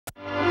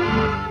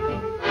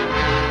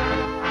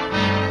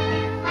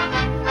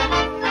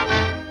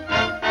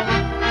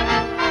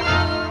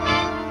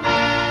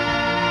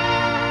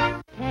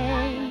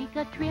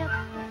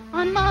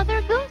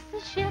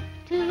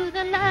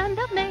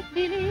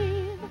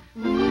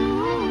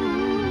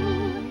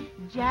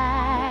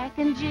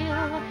and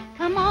Jill.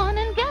 Come on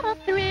and get a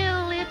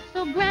thrill. It's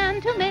so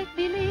grand to make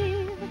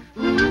believe.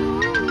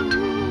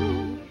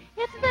 Ooh,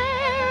 it's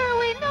there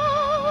we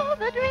know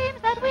the dreams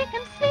that we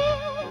can see.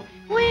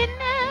 We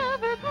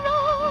never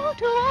grow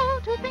too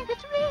old to think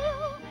it's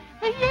real.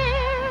 The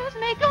years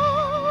may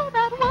go,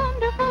 that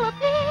wonderful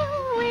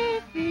appeal we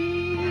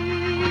feel.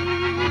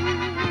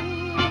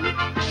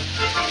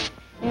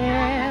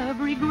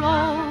 Every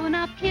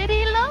grown-up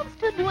kiddie loves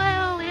to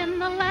dwell in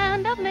the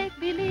land of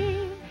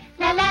make-believe.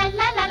 La la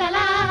la la la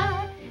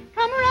la.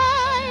 Come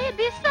right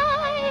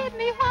beside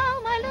me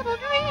while my little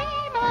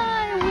dream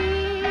I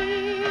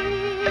weave.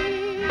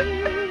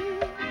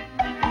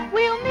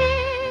 We'll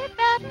meet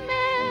that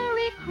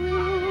merry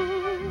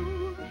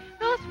crew,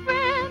 those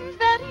friends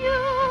that you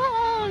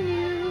all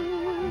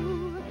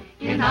knew.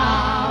 In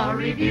our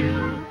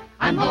review,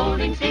 I'm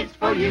holding seats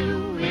for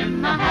you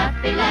in the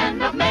happy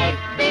land of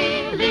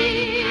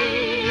make-believe.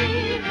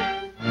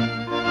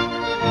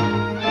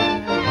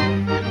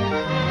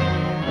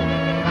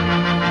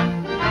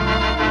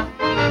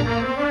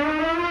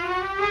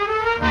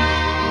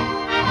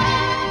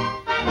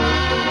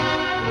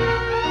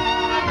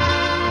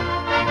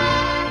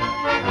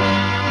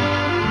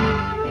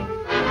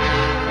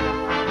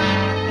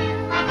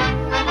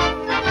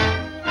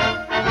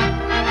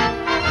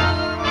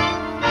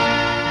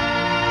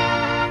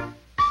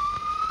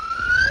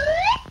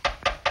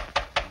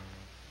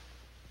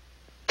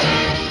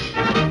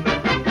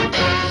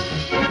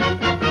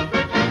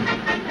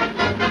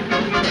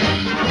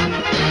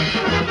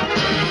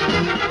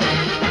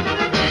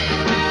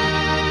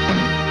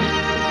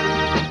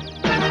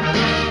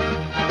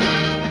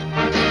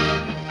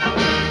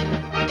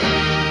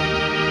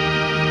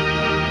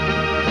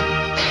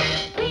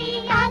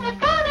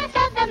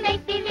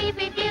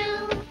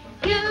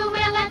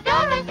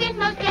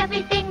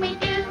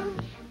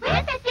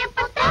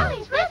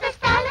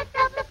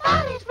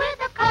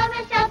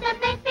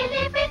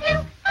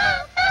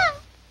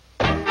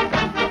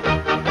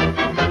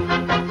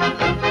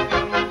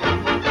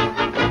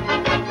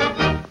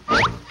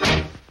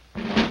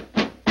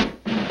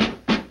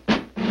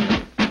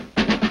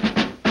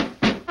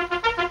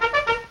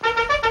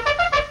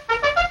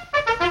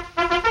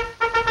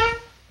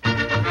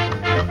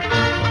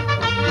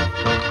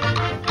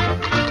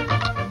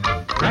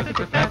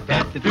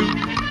 Rat-a-tat-tat-tat-a-doo,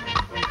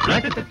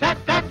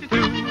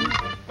 rat-a-tat-tat-tat-a-doo.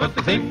 What's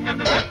the sing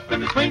and the step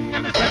and the swing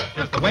and the step,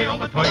 just the way all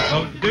the toy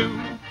clothes do.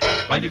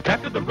 While you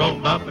tap to the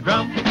roll of the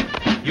drum,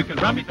 you can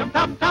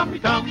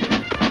rummy-tum-tum-tummy-tum.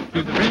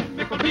 To the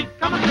rhythmical beat,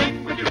 come and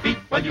sing with your feet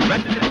while you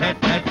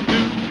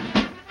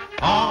rat-a-tat-tat-tat-a-doo.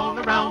 All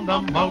around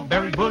the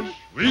mulberry bush,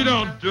 We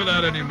don't do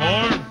that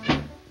anymore.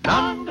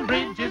 London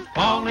Bridge is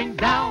falling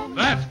down.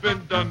 That's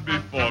been done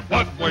before.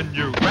 But when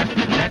you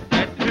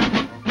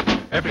Rat-a-tat-tat-tat-a-doo.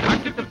 Every heart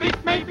skips a beat,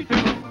 maybe two.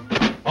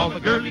 All the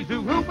girlies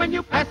who when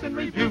you pass in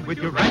review with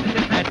your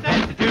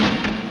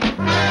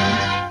rat-a-tat-tat-tat-a-doo.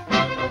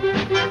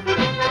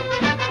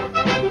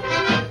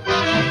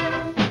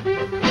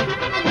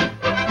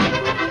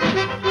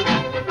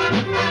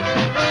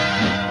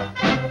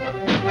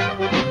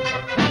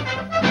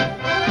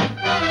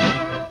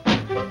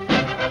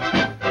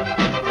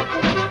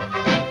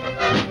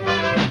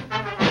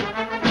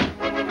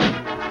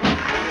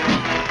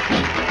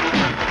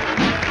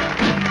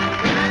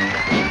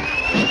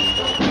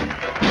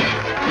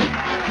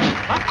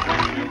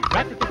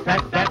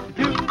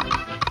 Rat-a-tat-tat-tat-a-doo.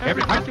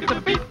 Every heart skips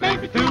a beat,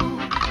 maybe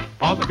two.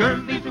 All the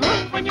girlies who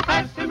when you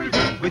pass in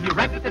review with your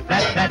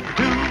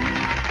rat-a-tat-tat-tat-a-doo.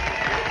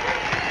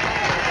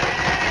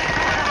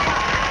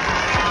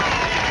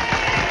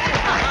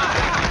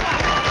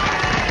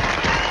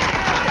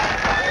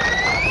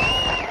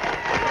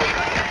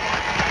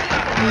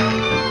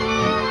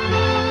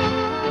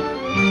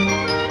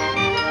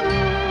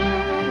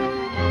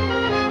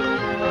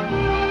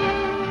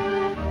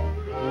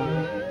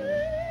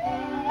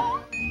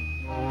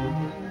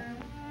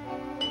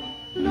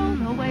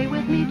 Blown away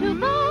with me to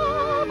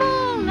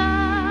Bubble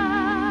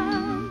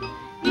Land.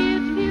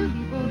 It's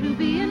beautiful to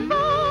be in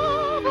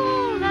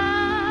Bubble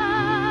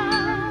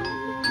Land.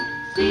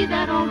 See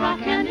that old rock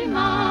candy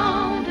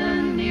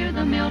mountain near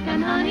the milk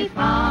and honey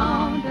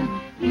fountain.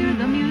 Hear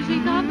the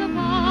music of the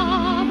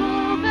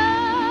bubble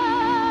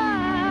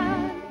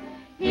band.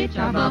 Hitch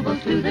our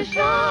bubbles to the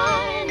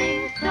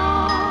shining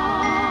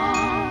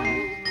stars,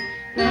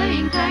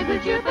 playing tag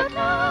with Jupiter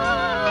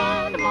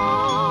and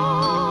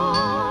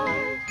Mars.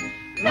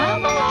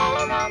 Rumble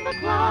all around the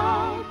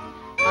clouds,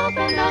 up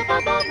and up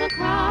above the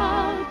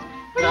crowds,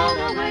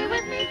 float away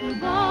with me to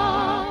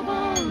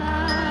Bubble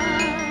Land.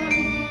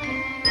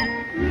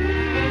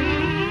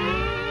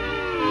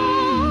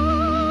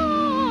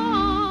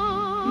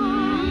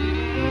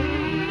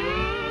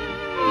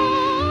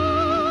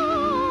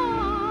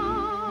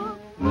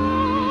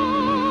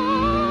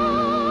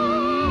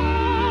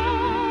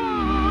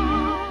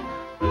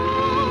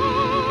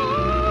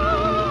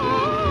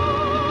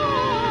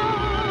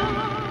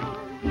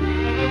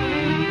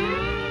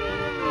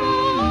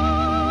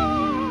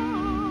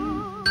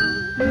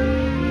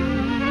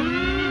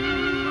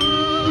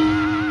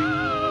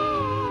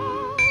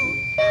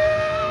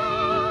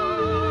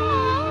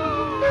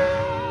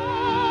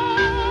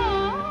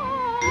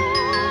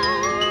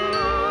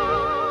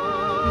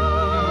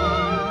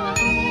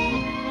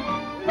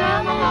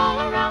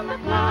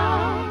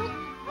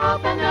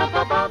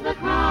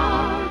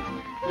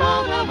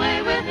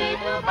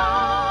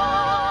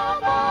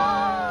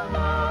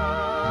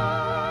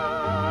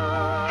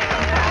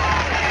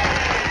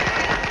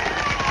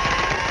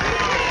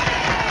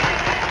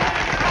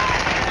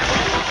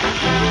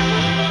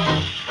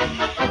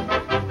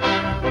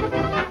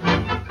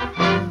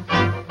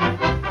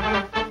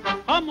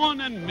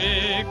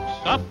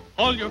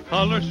 all your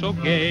colors so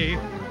gay,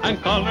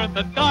 and color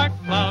the dark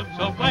clouds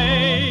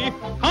away.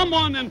 Come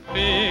on and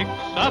fix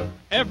up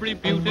every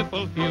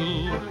beautiful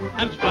hue,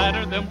 and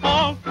splatter them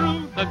all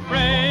through the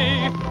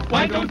gray.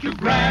 Why don't you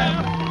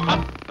grab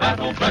up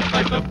that old brush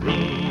like a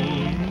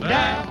broom?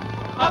 Dab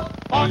up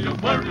all your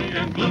worry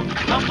and gloom.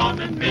 Come on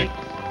and mix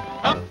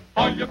up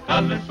all your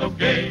colors so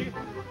gay,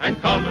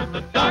 and color the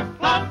dark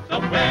clouds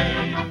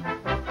away.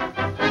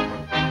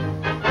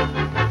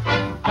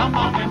 Come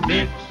on and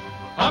mix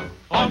up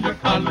all your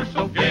colors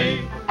so gay,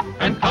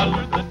 and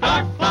color the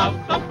dark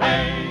clouds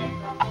away.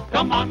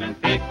 Come on and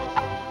fix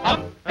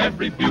up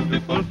every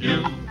beautiful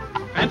hue,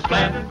 and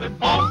splatter them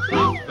all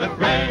through the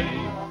gray.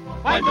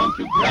 Why don't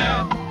you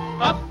grab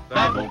up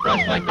that old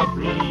brush like a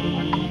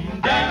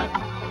broom? Dab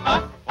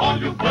up all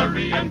your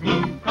worry and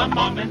gloom. Come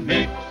on and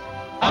mix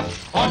up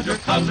all your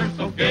colors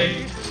so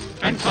gay,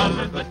 and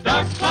color the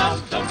dark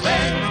clouds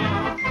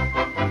away.